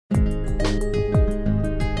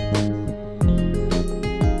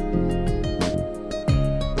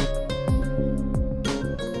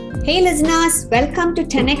Hey listeners, welcome to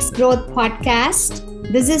 10x Growth Podcast.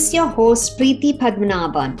 This is your host Preeti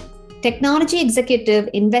Padmanabhan, technology executive,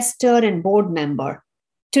 investor, and board member.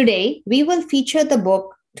 Today, we will feature the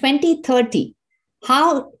book 2030,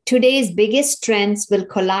 How Today's Biggest Trends Will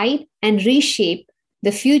Collide and Reshape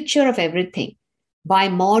the Future of Everything by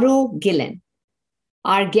Mauro Gillen.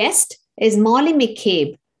 Our guest is Molly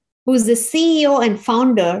McCabe, who is the CEO and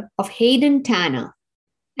founder of Hayden Tanner,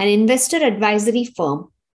 an investor advisory firm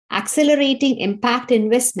accelerating impact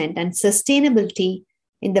investment and sustainability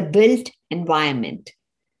in the built environment.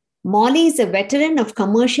 Molly is a veteran of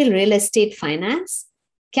commercial real estate finance,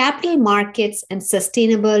 capital markets, and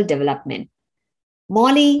sustainable development.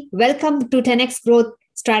 Molly, welcome to 10x Growth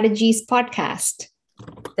Strategies podcast.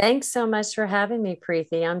 Thanks so much for having me,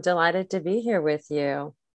 Preeti. I'm delighted to be here with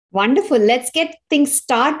you. Wonderful. Let's get things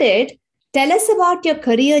started. Tell us about your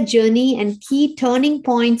career journey and key turning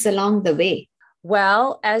points along the way.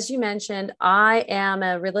 Well, as you mentioned, I am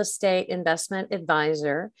a real estate investment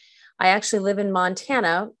advisor. I actually live in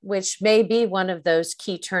Montana, which may be one of those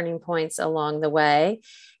key turning points along the way.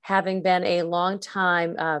 Having been a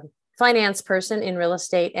long-time finance person in real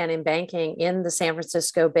estate and in banking in the San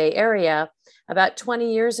Francisco Bay Area, about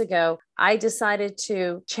 20 years ago, I decided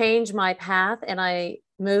to change my path and I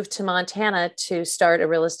moved to Montana to start a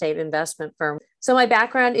real estate investment firm. So my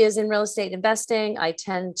background is in real estate investing. I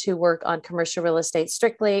tend to work on commercial real estate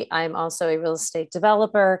strictly. I'm also a real estate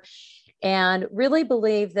developer and really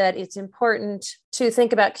believe that it's important to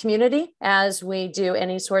think about community as we do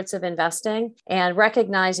any sorts of investing and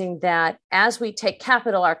recognizing that as we take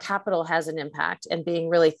capital, our capital has an impact and being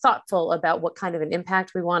really thoughtful about what kind of an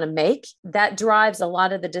impact we want to make. That drives a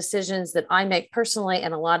lot of the decisions that I make personally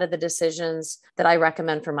and a lot of the decisions that I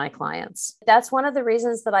recommend for my clients. That's one of the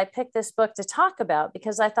reasons that I picked this book to talk about,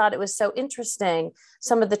 because I thought it was so interesting,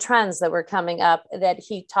 some of the trends that were coming up that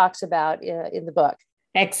he talks about in the book.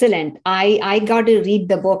 Excellent. I got to read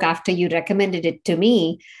the book after you recommended it to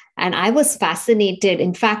me, and I was fascinated.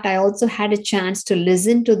 In fact, I also had a chance to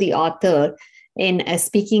listen to the author in a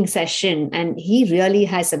speaking session, and he really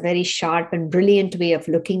has a very sharp and brilliant way of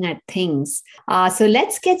looking at things. So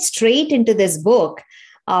let's get straight into this book.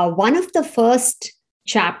 One of the first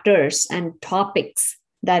chapters and topics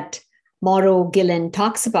that Mauro Gillen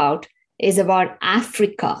talks about is about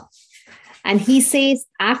Africa. And he says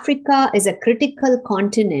Africa is a critical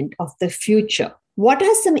continent of the future. What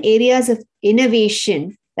are some areas of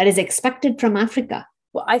innovation that is expected from Africa?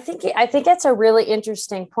 Well, I think that's a really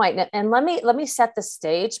interesting point. And let me set the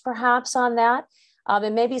stage perhaps on that,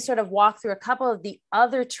 and maybe sort of walk through a couple of the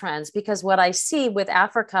other trends, because what I see with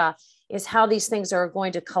Africa is how these things are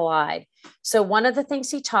going to collide. So one of the things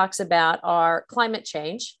he talks about are climate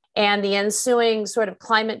change and the ensuing sort of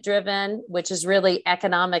climate-driven, which is really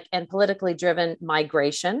economic and politically driven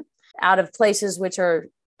migration out of places which are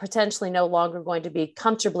potentially no longer going to be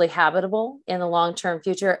comfortably habitable in the long-term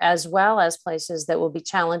future, as well as places that will be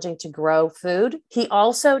challenging to grow food. He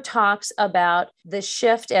also talks about the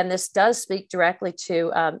shift, and this does speak directly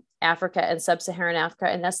to Africa and sub-Saharan Africa,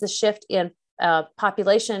 and that's the shift in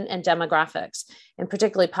population and demographics, and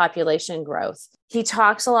particularly population growth. He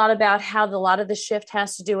talks a lot about how a lot of the shift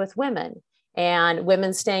has to do with women and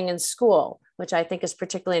women staying in school, which I think is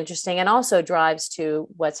particularly interesting and also drives to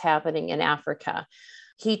what's happening in Africa.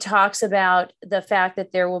 He talks about the fact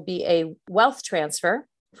that there will be a wealth transfer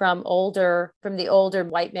from the older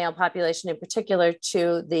white male population in particular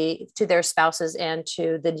to their spouses and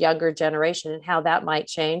to the younger generation and how that might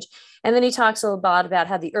change. And then he talks a lot about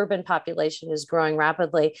how the urban population is growing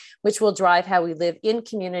rapidly, which will drive how we live in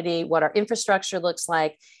community, what our infrastructure looks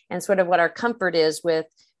like, and sort of what our comfort is with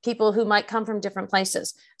people who might come from different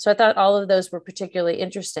places. So I thought all of those were particularly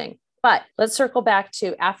interesting. But let's circle back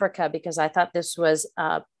to Africa, because I thought this was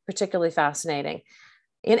particularly fascinating.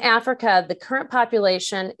 In Africa, the current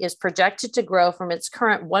population is projected to grow from its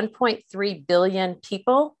current 1.3 billion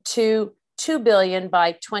people to 2 billion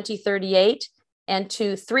by 2038 and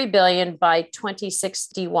to 3 billion by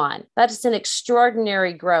 2061. That is an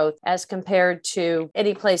extraordinary growth as compared to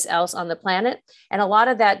any place else on the planet. And a lot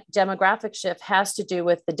of that demographic shift has to do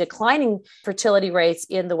with the declining fertility rates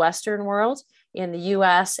in the Western world, in the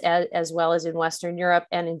US, as well as in Western Europe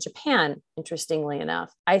and in Japan, interestingly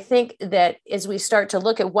enough. I think that as we start to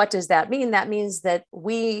look at what does that mean, that means that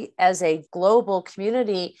we as a global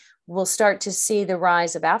community will start to see the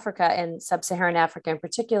rise of Africa and sub-Saharan Africa in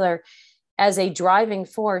particular as a driving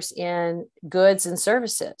force in goods and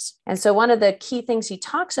services. And so one of the key things he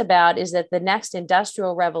talks about is that the next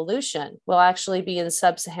industrial revolution will actually be in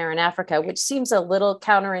sub-Saharan Africa, which seems a little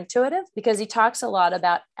counterintuitive because he talks a lot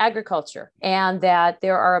about agriculture and that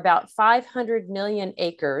there are about 500 million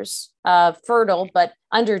acres of fertile but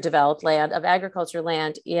underdeveloped land, of agriculture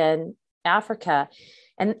land in Africa.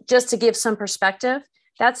 And just to give some perspective,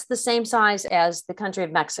 that's the same size as the country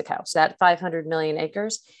of Mexico, so that 500 million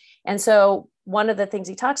acres. And so one of the things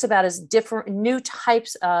he talks about is different new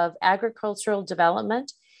types of agricultural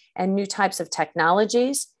development and new types of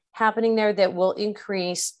technologies happening there that will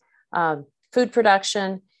increase food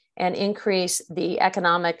production and increase the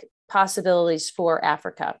economic possibilities for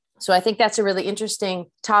Africa. So I think that's a really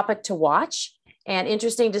interesting topic to watch and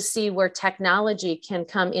interesting to see where technology can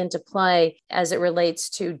come into play as it relates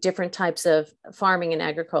to different types of farming and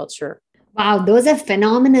agriculture. Wow, those are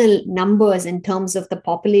phenomenal numbers in terms of the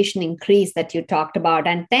population increase that you talked about.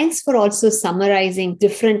 And thanks for also summarizing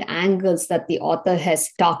different angles that the author has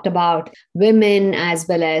talked about, women as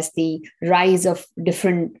well as the rise of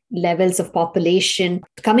different levels of population.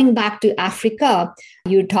 Coming back to Africa,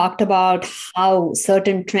 you talked about how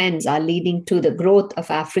certain trends are leading to the growth of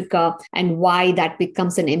Africa and why that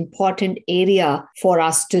becomes an important area for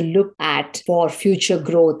us to look at for future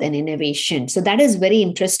growth and innovation. So that is very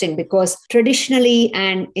interesting because traditionally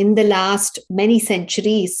and in the last many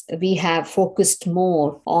centuries, we have focused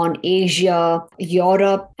more on Asia,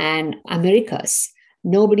 Europe, and Americas.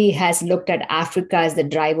 Nobody has looked at Africa as the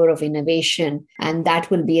driver of innovation, and that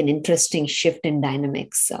will be an interesting shift in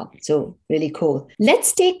dynamics. So really cool.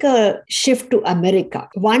 Let's take a shift to America.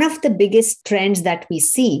 One of the biggest trends that we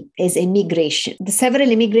see is immigration. The several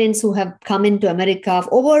immigrants who have come into America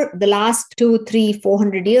over the last 200, 300,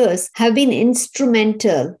 400 years have been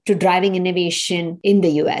instrumental to driving innovation in the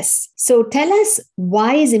US. So tell us,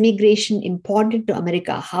 why is immigration important to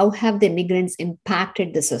America? How have the immigrants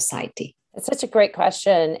impacted the society? It's such a great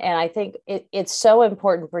question. And I think it's so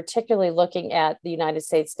important, particularly looking at the United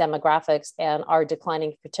States demographics and our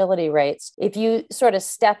declining fertility rates. If you sort of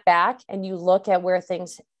step back and you look at where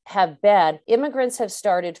things have been, immigrants have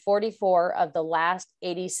started 44 of the last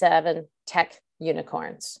 87 tech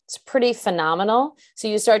unicorns. It's pretty phenomenal. So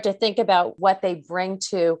you start to think about what they bring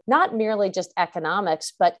to not merely just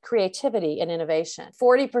economics, but creativity and innovation.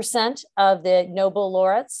 40% of the Nobel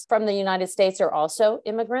laureates from the United States are also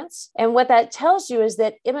immigrants. And what that tells you is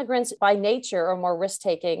that immigrants by nature are more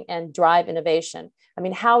risk-taking and drive innovation. I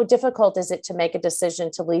mean, how difficult is it to make a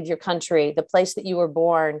decision to leave your country, the place that you were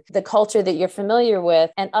born, the culture that you're familiar with,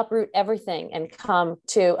 and uproot everything and come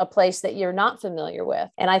to a place that you're not familiar with?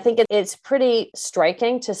 And I think it's pretty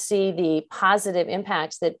striking to see the positive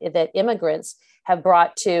impacts that immigrants have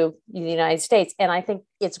brought to the United States. And I think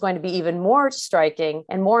it's going to be even more striking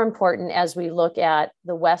and more important as we look at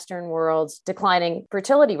the Western world's declining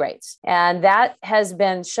fertility rates. And that has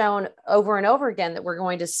been shown over and over again that we're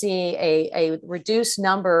going to see a reduced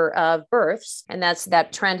number of births. And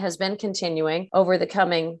that trend has been continuing over the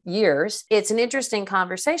coming years. It's an interesting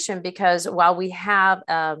conversation because while we have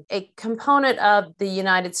a component of the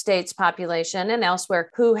United States population and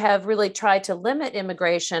elsewhere who have really tried to limit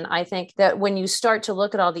immigration, I think that when you start to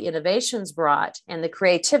look at all the innovations brought and the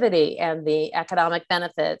creativity and the economic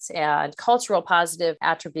benefits and cultural positive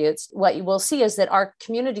attributes, what you will see is that our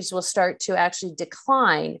communities will start to actually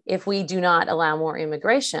decline if we do not allow more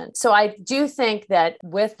immigration. So I do think that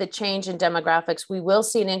with the change in demographics, we will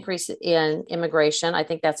see an increase in immigration. I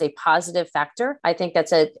think that's a positive factor. I think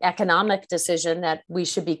that's an economic decision that we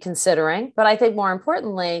should be considering. But I think more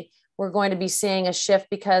importantly, we're going to be seeing a shift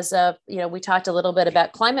because of, we talked a little bit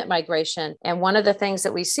about climate migration. And one of the things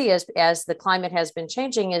that we see as the climate has been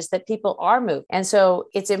changing is that people are moving. And so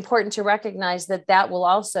it's important to recognize that will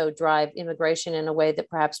also drive immigration in a way that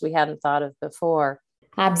perhaps we hadn't thought of before.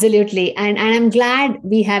 Absolutely. And I'm glad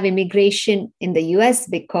we have immigration in the US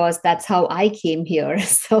because that's how I came here.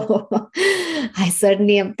 So I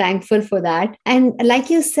certainly am thankful for that. And like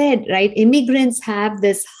you said, right, immigrants have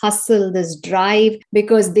this hustle, this drive,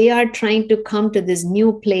 because they are trying to come to this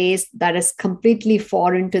new place that is completely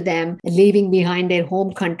foreign to them, leaving behind their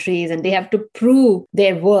home countries, and they have to prove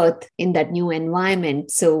their worth in that new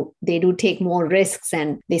environment. So they do take more risks,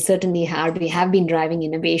 and they certainly have been driving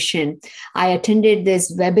innovation. I attended this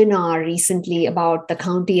webinar recently about the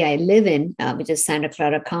county I live in, which is Santa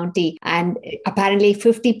Clara County. And apparently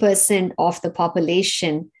 50% of the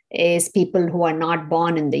population is people who are not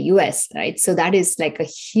born in the US, right? So that is like a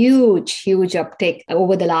huge, huge uptick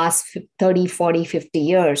over the last 30, 40, 50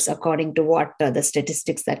 years, according to what the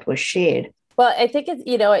statistics that were shared. Well, I think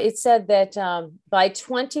it said that by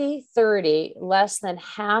 2030, less than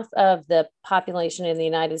half of the population in the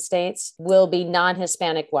United States will be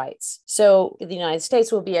non-Hispanic whites. So the United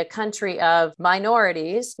States will be a country of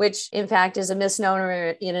minorities, which in fact is a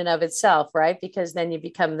misnomer in and of itself, right? Because then you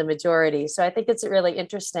become the majority. So I think it's really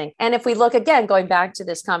interesting. And if we look again, going back to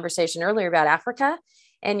this conversation earlier about Africa,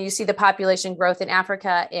 and you see the population growth in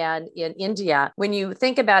Africa and in India. When you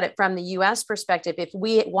think about it from the US perspective, if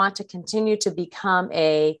we want to continue to become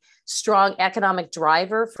a strong economic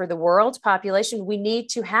driver for the world population, we need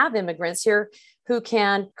to have immigrants here who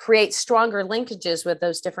can create stronger linkages with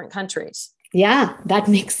those different countries. Yeah, that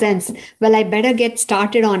makes sense. Well, I better get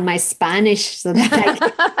started on my Spanish so that I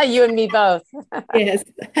can... You and me both. Yes.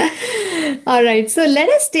 All right. So let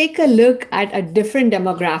us take a look at a different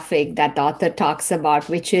demographic that the author talks about,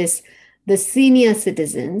 which is the senior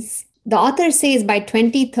citizens. The author says by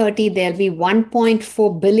 2030, there'll be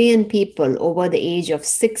 1.4 billion people over the age of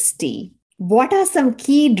 60. What are some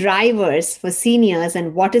key drivers for seniors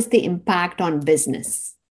and what is the impact on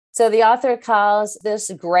business? So the author calls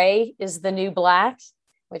this gray is the new black,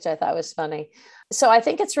 which I thought was funny. So I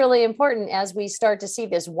think it's really important as we start to see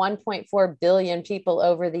this 1.4 billion people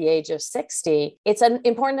over the age of 60, it's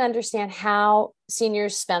important to understand how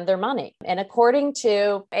seniors spend their money. And according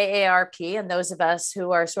to AARP and those of us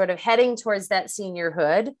who are sort of heading towards that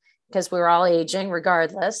seniorhood, because we're all aging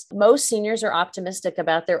regardless, most seniors are optimistic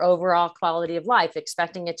about their overall quality of life,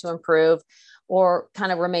 expecting it to improve or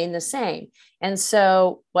kind of remain the same. And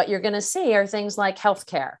so what you're going to see are things like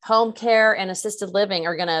healthcare, home care, and assisted living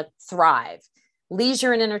are going to thrive.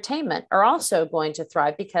 Leisure and entertainment are also going to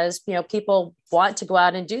thrive because, people want to go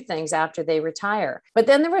out and do things after they retire. But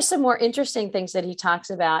then there were some more interesting things that he talks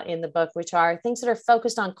about in the book, which are things that are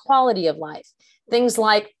focused on quality of life, things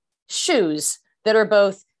like shoes that are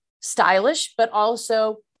both stylish, but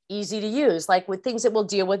also easy to use, like with things that will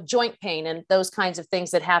deal with joint pain and those kinds of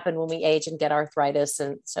things that happen when we age and get arthritis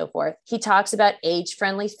and so forth. He talks about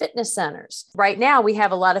age-friendly fitness centers. Right now, we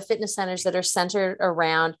have a lot of fitness centers that are centered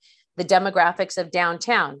around the demographics of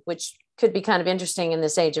downtown, which could be kind of interesting in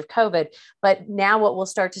this age of COVID. But now what we'll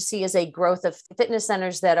start to see is a growth of fitness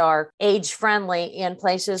centers that are age-friendly in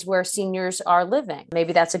places where seniors are living.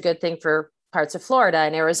 Maybe that's a good thing for parts of Florida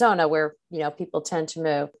and Arizona where, people tend to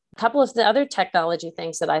move. A couple of the other technology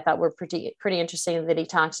things that I thought were pretty interesting that he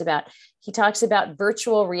talks about. He talks about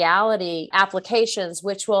virtual reality applications,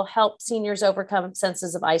 which will help seniors overcome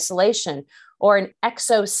senses of isolation, or an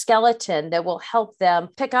exoskeleton that will help them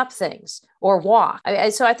pick up things or walk.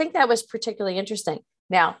 So I think that was particularly interesting.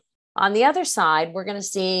 Now, on the other side, we're going to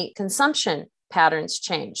see consumption patterns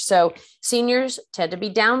change. So seniors tend to be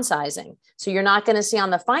downsizing. So you're not going to see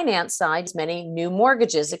on the finance side many new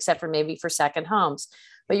mortgages, except for maybe for second homes.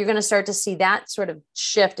 But you're going to start to see that sort of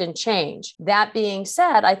shift and change. That being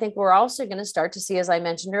said, I think we're also going to start to see, as I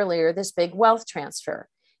mentioned earlier, this big wealth transfer.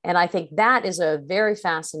 And I think that is a very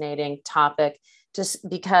fascinating topic, just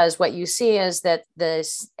because what you see is that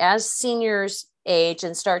as seniors age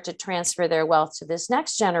and start to transfer their wealth to this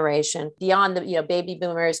next generation, beyond the baby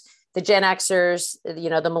boomers, the Gen Xers,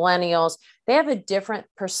 the millennials, they have a different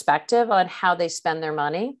perspective on how they spend their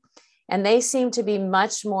money. And they seem to be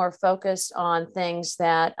much more focused on things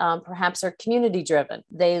that perhaps are community driven.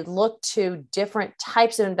 They look to different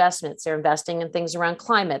types of investments. They're investing in things around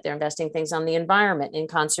climate. They're investing in things on the environment, in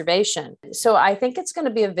conservation. So I think it's going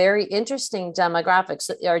to be a very interesting demographics,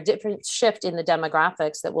 or a different shift in the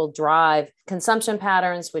demographics that will drive consumption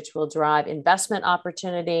patterns, which will drive investment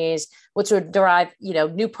opportunities, which would drive,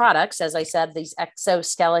 new products, as I said, these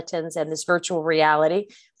exoskeletons and this virtual reality.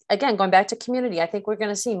 Again, going back to community, I think we're going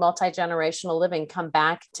to see multi-generational living come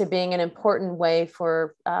back to being an important way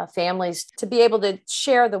for families to be able to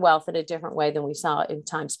share the wealth in a different way than we saw in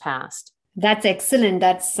times past. That's excellent.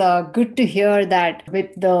 That's good to hear that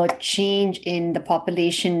with the change in the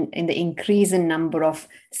population, in the increase in number of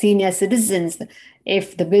senior citizens,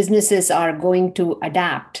 if the businesses are going to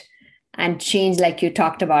adapt and change, like you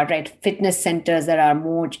talked about, right? Fitness centers that are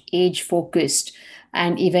more age focused,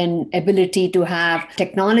 and even ability to have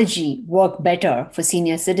technology work better for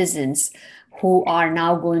senior citizens who are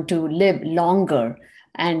now going to live longer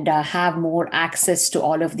and have more access to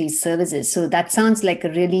all of these services. So that sounds like a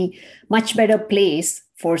really much better place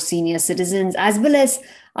for senior citizens, as well as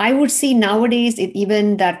I would see nowadays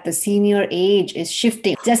even that the senior age is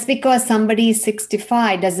shifting. Just because somebody is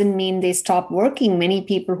 65 doesn't mean they stop working. Many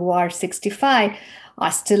people who are 65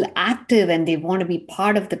 are still active and they want to be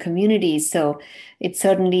part of the community. So it's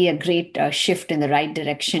certainly a great shift in the right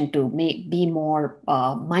direction to be more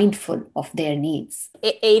mindful of their needs.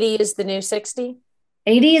 80 is the new 60?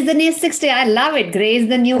 80 is the new 60. I love it. Gray is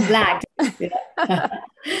the new black.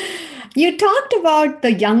 You talked about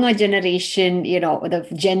the younger generation, the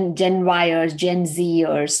Gen Yers, Gen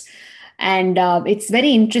Zers. And it's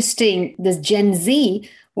very interesting. This Gen Z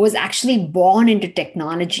was actually born into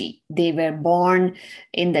technology. They were born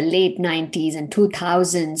in the late 90s and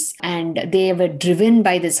 2000s, and they were driven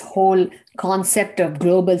by this whole concept of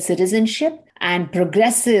global citizenship and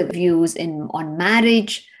progressive views on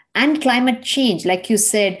marriage and climate change. Like you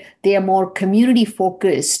said, they are more community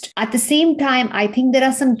focused. At the same time, I think there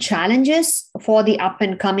are some challenges for the up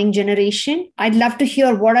and coming generation. I'd love to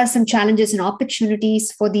hear what are some challenges and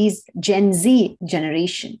opportunities for these Gen Z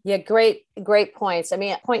generation. Yeah, great points. I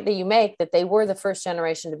mean, a point that you make that they were the first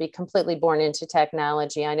generation to be completely born into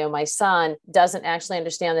technology. I know my son doesn't actually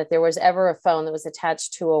understand that there was ever a phone that was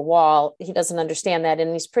attached to a wall. He doesn't understand that.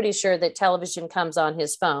 And he's pretty sure that television comes on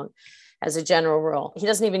his phone. As a general rule, he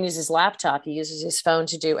doesn't even use his laptop. He uses his phone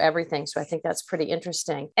to do everything. So I think that's pretty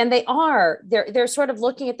interesting. And they're sort of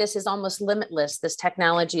looking at this as almost limitless. This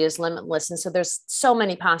technology is limitless. And so there's so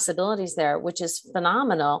many possibilities there, which is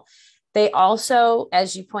phenomenal. They also,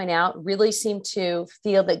 as you point out, really seem to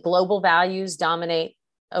feel that global values dominate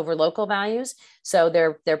over local values. So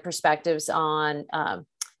their perspectives on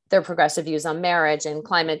their progressive views on marriage and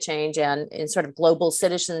climate change and sort of global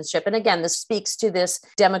citizenship. And again, this speaks to this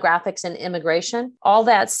demographics and immigration. All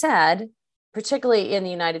that said, particularly in the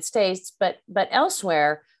United States, but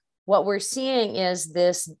elsewhere, what we're seeing is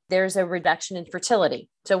there's a reduction in fertility.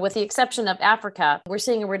 So with the exception of Africa, we're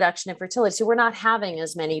seeing a reduction in fertility. So we're not having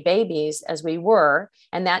as many babies as we were,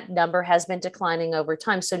 and that number has been declining over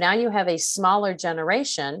time. So now you have a smaller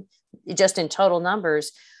generation, just in total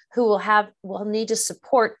numbers, who will need to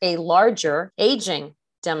support a larger aging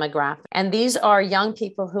demographic. And these are young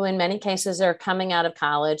people who in many cases are coming out of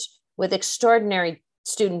college with extraordinary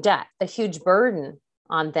student debt, a huge burden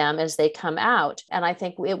on them as they come out. And I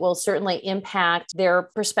think it will certainly impact their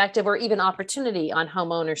perspective or even opportunity on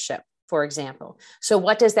home ownership, for example. So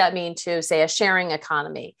what does that mean to, say, a sharing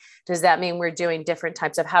economy? Does that mean we're doing different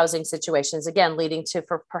types of housing situations, again, leading to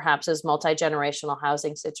perhaps this multi-generational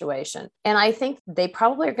housing situation? And I think they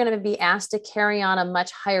probably are going to be asked to carry on a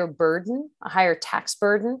much higher burden, a higher tax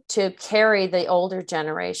burden to carry the older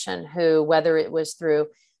generation who, whether it was through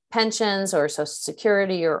pensions or Social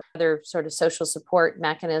Security or other sort of social support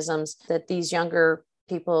mechanisms, that these younger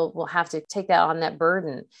people will have to take that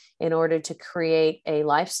burden in order to create a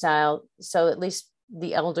lifestyle so at least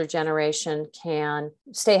the elder generation can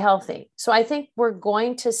stay healthy. So I think we're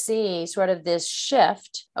going to see sort of this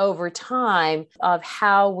shift over time of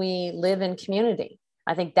how we live in community.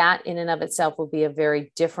 I think that in and of itself will be a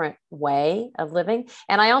very different way of living.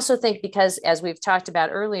 And I also think because, as we've talked about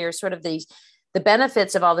earlier, sort of the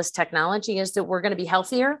benefits of all this technology is that we're going to be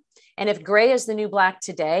healthier. And if gray is the new black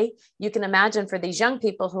today, you can imagine for these young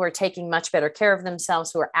people who are taking much better care of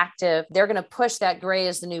themselves, who are active, they're going to push that gray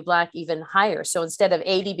is the new black even higher. So instead of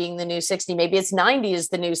 80 being the new 60, maybe it's 90 is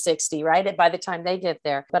the new 60, right? By the time they get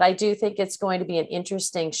there. But I do think it's going to be an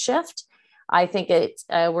interesting shift. I think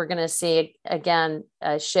we're going to see, again,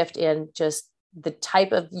 a shift in just the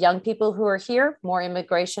type of young people who are here, more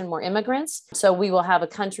immigration, more immigrants. So we will have a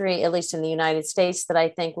country, at least in the United States, that I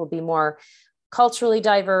think will be more culturally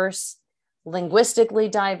diverse, linguistically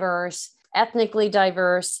diverse, ethnically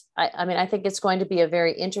diverse. I think it's going to be a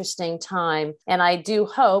very interesting time. And I do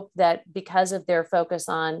hope that because of their focus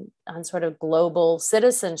on sort of global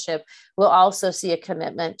citizenship, we'll also see a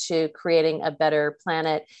commitment to creating a better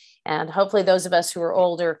planet. And hopefully those of us who are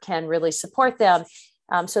older can really support them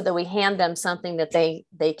so that we hand them something that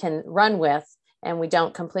they can run with, and we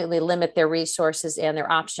don't completely limit their resources and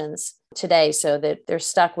their options today so that they're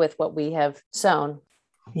stuck with what we have sown.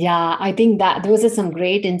 Yeah, I think that those are some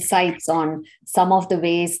great insights on some of the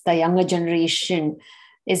ways the younger generation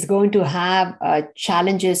is going to have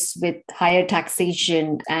challenges with higher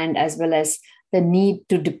taxation, and as well as the need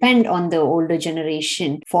to depend on the older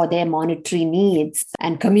generation for their monetary needs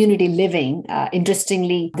and community living.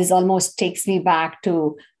 Interestingly, this almost takes me back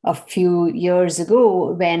to a few years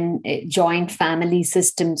ago when joint family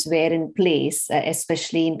systems were in place,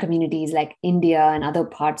 especially in communities like India and other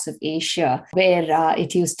parts of Asia, where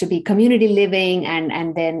it used to be community living,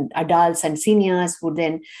 and then adults and seniors would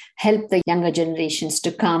then help the younger generations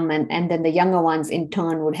to come, and then the younger ones in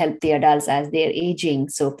turn would help the adults as they're aging.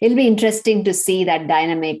 So it'll be interesting to see that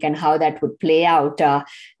dynamic and how that would play out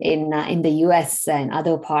in the US and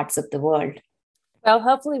other parts of the world. Well,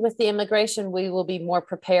 hopefully with the immigration, we will be more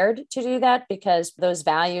prepared to do that because those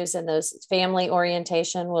values and those family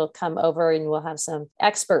orientation will come over and we'll have some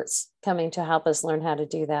experts coming to help us learn how to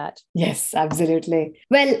do that. Yes, absolutely.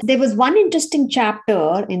 Well, there was one interesting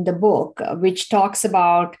chapter in the book which talks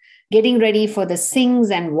about getting ready for the Sings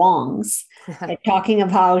and Wongs, talking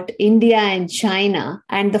about India and China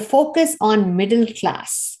and the focus on middle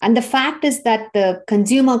class. And the fact is that the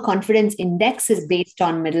consumer confidence index is based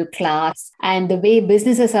on middle class, and the way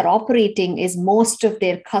businesses are operating is most of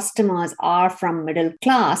their customers are from middle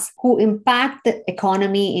class who impact the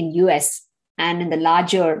economy in US and in the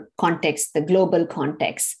larger context, the global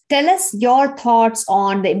context. Tell us your thoughts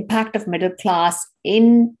on the impact of middle class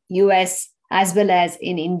in US as well as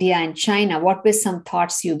in India and China. What were some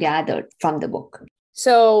thoughts you gathered from the book?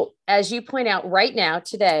 So, as you point out right now,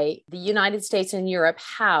 today, the United States and Europe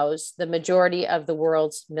house the majority of the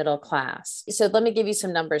world's middle class. So let me give you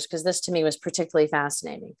some numbers because this to me was particularly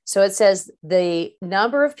fascinating. So it says the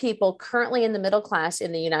number of people currently in the middle class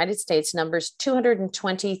in the United States numbers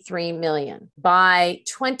 223 million. By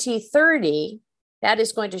 2030, that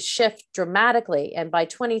is going to shift dramatically. And by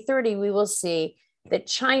 2030, we will see that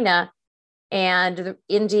China and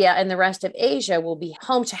India and the rest of Asia will be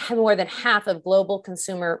home to more than half of global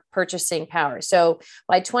consumer purchasing power. So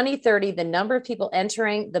by 2030, the number of people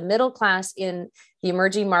entering the middle class in the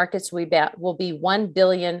emerging markets will be 1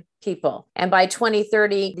 billion people. And by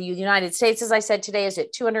 2030, the United States, as I said today, is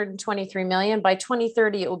at 223 million. By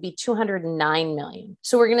 2030, it will be 209 million.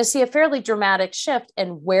 So we're going to see a fairly dramatic shift in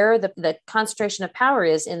where the concentration of power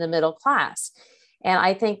is in the middle class. And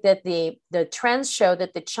I think that the trends show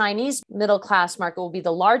that the Chinese middle class market will be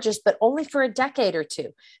the largest, but only for a decade or two.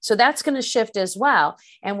 So that's going to shift as well.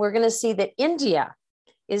 And we're going to see that India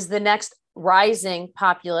is the next rising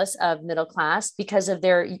populace of middle class because of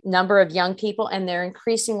their number of young people and their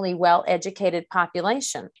increasingly well-educated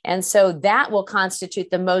population. And so that will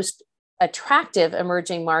constitute the most attractive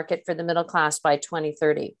emerging market for the middle class by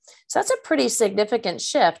 2030. So that's a pretty significant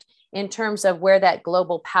shift in terms of where that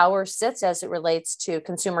global power sits as it relates to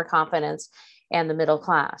consumer confidence and the middle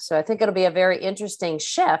class. So I think it'll be a very interesting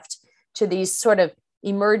shift to these sort of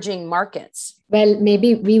emerging markets. Well,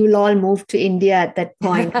 maybe we will all move to India at that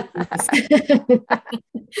point.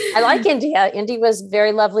 I like India. India was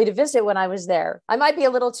very lovely to visit when I was there. I might be a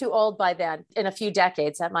little too old by then. In a few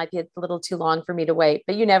decades, that might be a little too long for me to wait,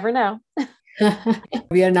 but you never know.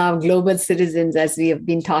 We are now global citizens, as we have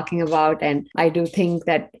been talking about. And I do think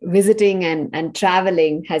that visiting and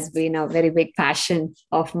traveling has been a very big passion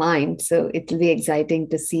of mine. So it will be exciting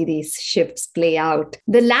to see these shifts play out.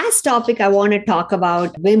 The last topic I want to talk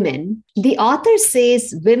about, women. The author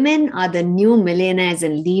says women are the new millionaires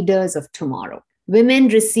and leaders of tomorrow. Women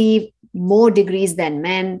receive more degrees than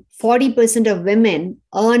men. 40% of women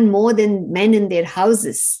earn more than men in their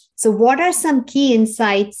houses. So what are some key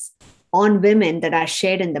insights on women that are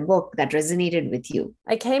shared in the book that resonated with you?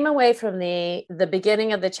 I came away from the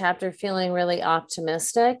beginning of the chapter feeling really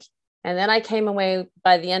optimistic. And then I came away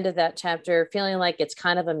by the end of that chapter feeling like it's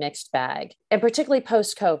kind of a mixed bag, and particularly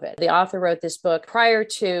post-COVID. The author wrote this book prior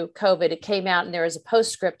to COVID. It came out and there was a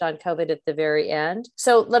postscript on COVID at the very end.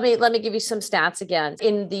 So let me give you some stats again.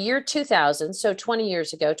 In the year 2000, so 21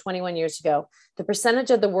 years ago, the percentage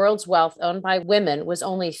of the world's wealth owned by women was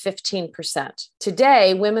only 15%.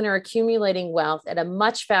 Today, women are accumulating wealth at a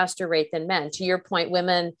much faster rate than men. To your point,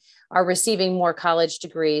 women are receiving more college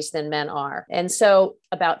degrees than men are. And so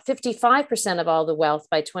about 55% of all the wealth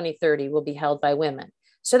by 2030 will be held by women.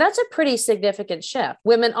 So that's a pretty significant shift.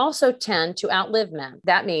 Women also tend to outlive men.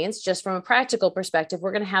 That means, just from a practical perspective,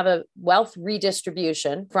 we're going to have a wealth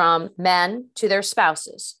redistribution from men to their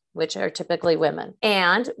spouses, which are typically women.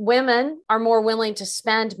 And women are more willing to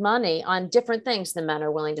spend money on different things than men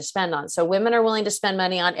are willing to spend on. So women are willing to spend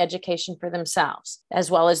money on education for themselves, as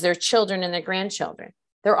well as their children and their grandchildren.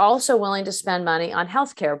 They're also willing to spend money on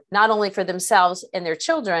healthcare, not only for themselves and their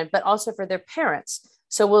children, but also for their parents.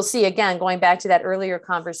 So we'll see, again, going back to that earlier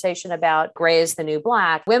conversation about gray is the new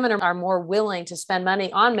black, women are more willing to spend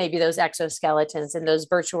money on maybe those exoskeletons and those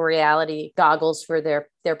virtual reality goggles for their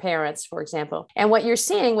parents, for example. And what you're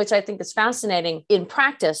seeing, which I think is fascinating in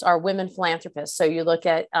practice, are women philanthropists. So you look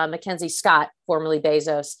at Mackenzie Scott, formerly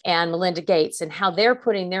Bezos, and Melinda Gates, and how they're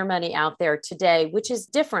putting their money out there today, which is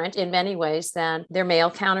different in many ways than their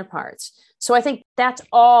male counterparts. So I think that's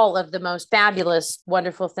all of the most fabulous,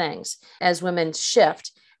 wonderful things as women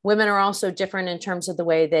shift. Women are also different in terms of the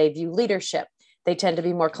way they view leadership. They tend to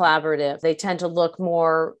be more collaborative. They tend to look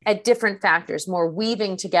more at different factors, more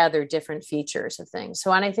weaving together different features of things.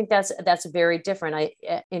 So, and I think that's very different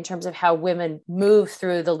in terms of how women move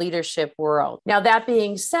through the leadership world. Now, that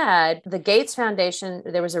being said, the Gates Foundation,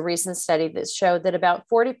 there was a recent study that showed that about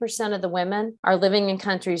 40% of the women are living in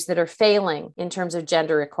countries that are failing in terms of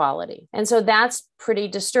gender equality. And so that's pretty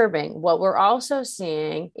disturbing. What we're also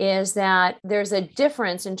seeing is that there's a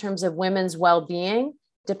difference in terms of women's well-being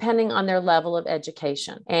depending on their level of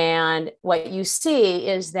education. And what you see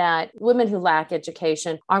is that women who lack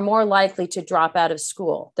education are more likely to drop out of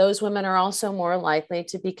school. Those women are also more likely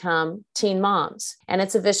to become teen moms. And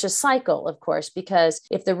it's a vicious cycle, of course, because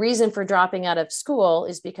if the reason for dropping out of school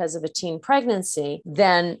is because of a teen pregnancy,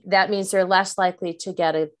 then that means they're less likely to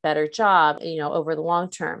get a better job, over the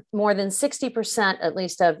long term. More than 60%, at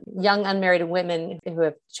least, of young unmarried women who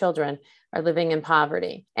have children are living in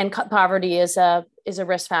poverty. And poverty is a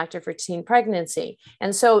risk factor for teen pregnancy.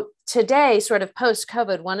 And so today, sort of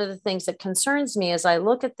post-COVID, one of the things that concerns me as I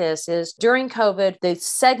look at this is during COVID, the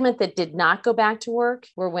segment that did not go back to work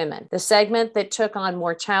were women. The segment that took on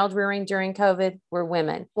more child rearing during COVID were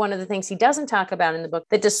women. One of the things he doesn't talk about in the book,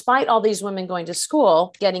 that despite all these women going to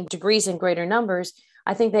school, getting degrees in greater numbers,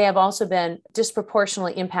 I think they have also been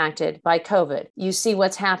disproportionately impacted by COVID. You see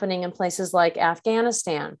what's happening in places like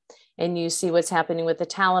Afghanistan, and you see what's happening with the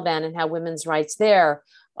Taliban and how women's rights there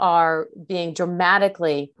are being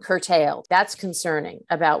dramatically curtailed. That's concerning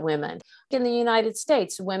about women. In the United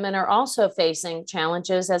States, women are also facing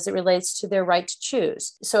challenges as it relates to their right to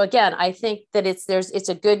choose. So again, I think that it's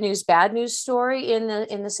a good news, bad news story in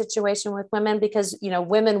the situation with women, because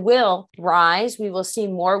women will rise. We will see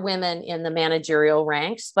more women in the managerial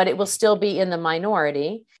ranks, but it will still be in the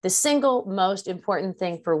minority. The single most important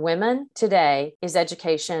thing for women today is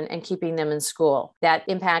education and keeping them in school. That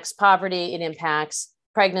impacts poverty, it impacts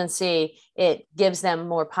pregnancy, it gives them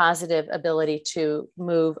more positive ability to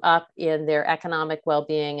move up in their economic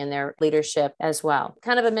well-being and their leadership as well.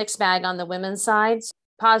 Kind of a mixed bag on the women's sides,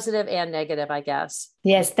 positive and negative, I guess.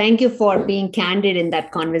 Yes, thank you for being candid in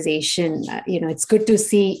that conversation. It's good to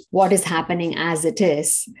see what is happening as it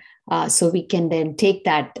is. So we can then take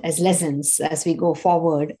that as lessons as we go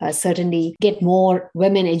forward, certainly get more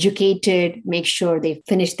women educated, make sure they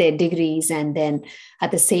finish their degrees, and then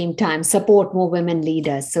at the same time support more women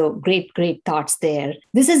leaders. So great thoughts there.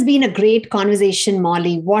 This has been a great conversation,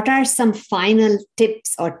 Molly. What are some final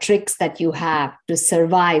tips or tricks that you have to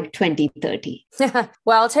survive 2030?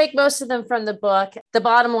 Well, I'll take most of them from the book. The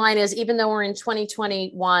bottom line is, even though we're in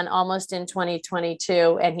 2021, almost in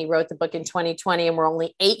 2022, and he wrote the book in 2020, and we're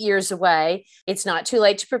only 8 years away, it's not too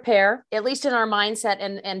late to prepare, at least in our mindset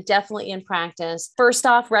and definitely in practice. First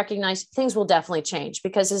off, recognize things will definitely change,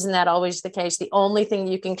 because isn't that always the case? The only thing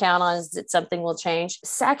you can count on is that something will change.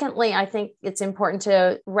 Secondly, I think it's important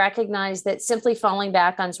to recognize that simply falling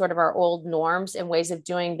back on sort of our old norms and ways of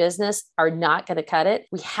doing business are not going to cut it.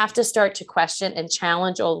 We have to start to question and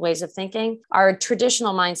challenge old ways of thinking. Our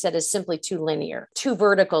traditional mindset is simply too linear, too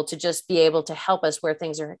vertical to just be able to help us where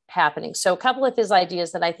things are happening. So a couple of his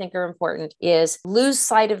ideas that I think are important is lose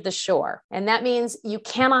sight of the shore. And that means you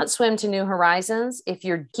cannot swim to new horizons if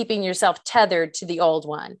you're keeping yourself tethered to the old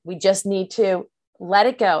one. We just need to let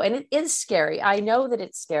it go. And it is scary. I know that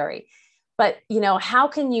it's scary. But, how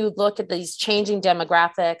can you look at these changing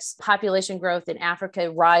demographics, population growth in Africa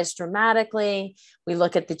rise dramatically? We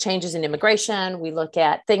look at the changes in immigration. We look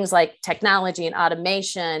at things like technology and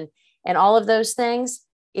automation and all of those things.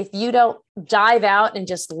 If you don't dive out and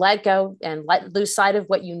just let go and lose sight of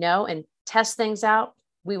what you know and test things out,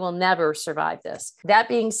 we will never survive this. That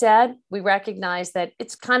being said, we recognize that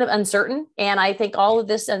it's kind of uncertain. And I think all of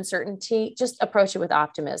this uncertainty, just approach it with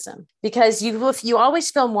optimism, because you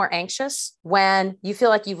always feel more anxious when you feel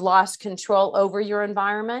like you've lost control over your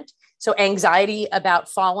environment. So anxiety about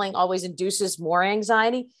falling always induces more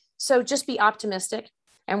anxiety. So just be optimistic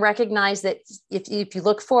and recognize that if you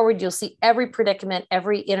look forward, you'll see every predicament,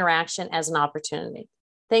 every interaction as an opportunity.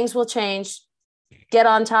 Things will change. Get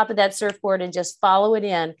on top of that surfboard and just follow it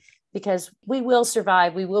in, because we will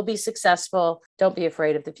survive. We will be successful. Don't be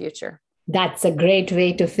afraid of the future. That's a great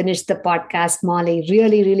way to finish the podcast, Molly.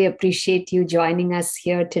 Really, really appreciate you joining us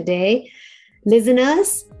here today.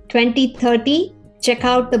 Listeners, 2030, check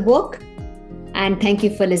out the book, and thank you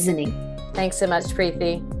for listening. Thanks so much,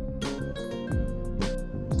 Preeti.